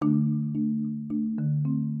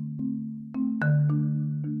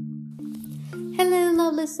Hello,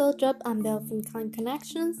 lovely soul drop. I'm Belle from Kind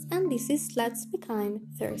Connections, and this is Let's Be Kind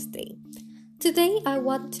Thursday. Today, I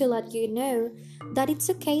want to let you know that it's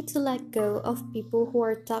okay to let go of people who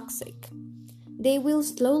are toxic. They will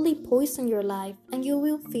slowly poison your life, and you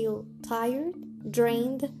will feel tired,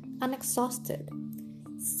 drained, and exhausted.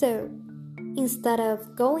 So, instead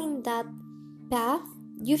of going that path,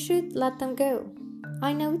 you should let them go.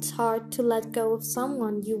 I know it's hard to let go of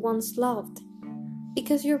someone you once loved,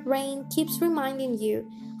 because your brain keeps reminding you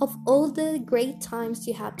of all the great times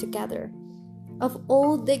you had together, of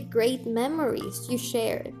all the great memories you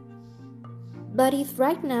shared. But if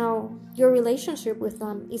right now your relationship with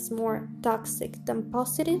them is more toxic than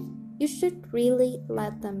positive, you should really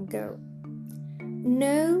let them go.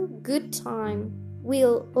 No good time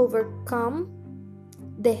will overcome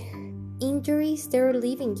the injuries they're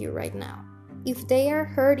leaving you right now. If they are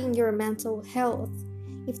hurting your mental health,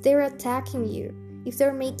 if they're attacking you, if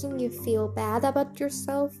they're making you feel bad about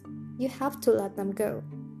yourself, you have to let them go.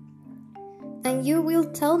 And you will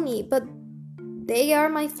tell me, but they are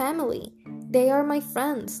my family. They are my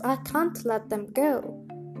friends. I can't let them go.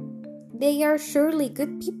 They are surely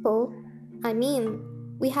good people. I mean,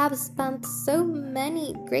 we have spent so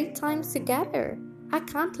many great times together. I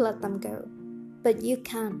can't let them go. But you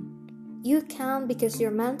can. You can, because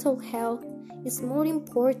your mental health is more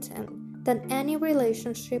important than any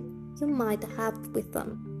relationship you might have with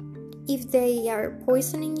them. If they are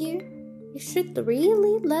poisoning you, you should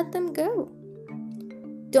really let them go.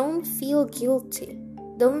 Don't feel guilty.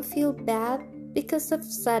 Don't feel bad because of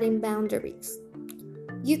setting boundaries.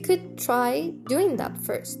 You could try doing that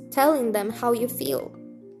first, telling them how you feel.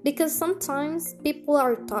 Because sometimes people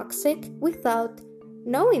are toxic without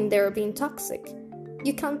knowing they're being toxic.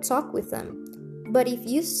 You can talk with them. But if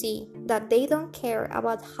you see that they don't care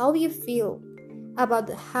about how you feel, about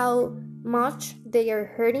how much they are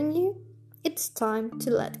hurting you, it's time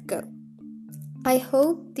to let go. I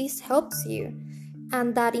hope this helps you,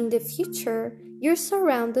 and that in the future you're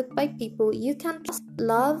surrounded by people you can trust,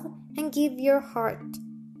 love, and give your heart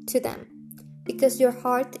to them, because your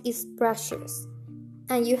heart is precious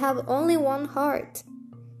and you have only one heart,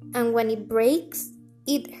 and when it breaks,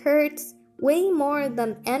 it hurts way more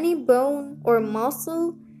than any bone or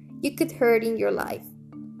muscle you could hurt in your life.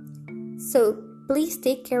 So please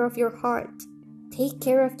take care of your heart. Take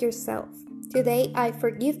care of yourself. Today I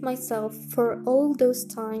forgive myself for all those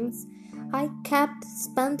times I kept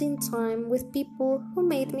spending time with people who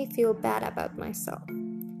made me feel bad about myself.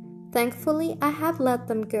 Thankfully, I have let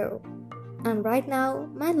them go, and right now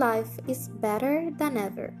my life is better than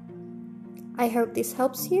ever. I hope this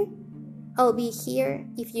helps you. I'll be here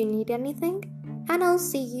if you need anything, and I'll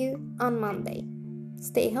see you on Monday.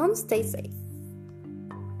 Stay home, stay safe.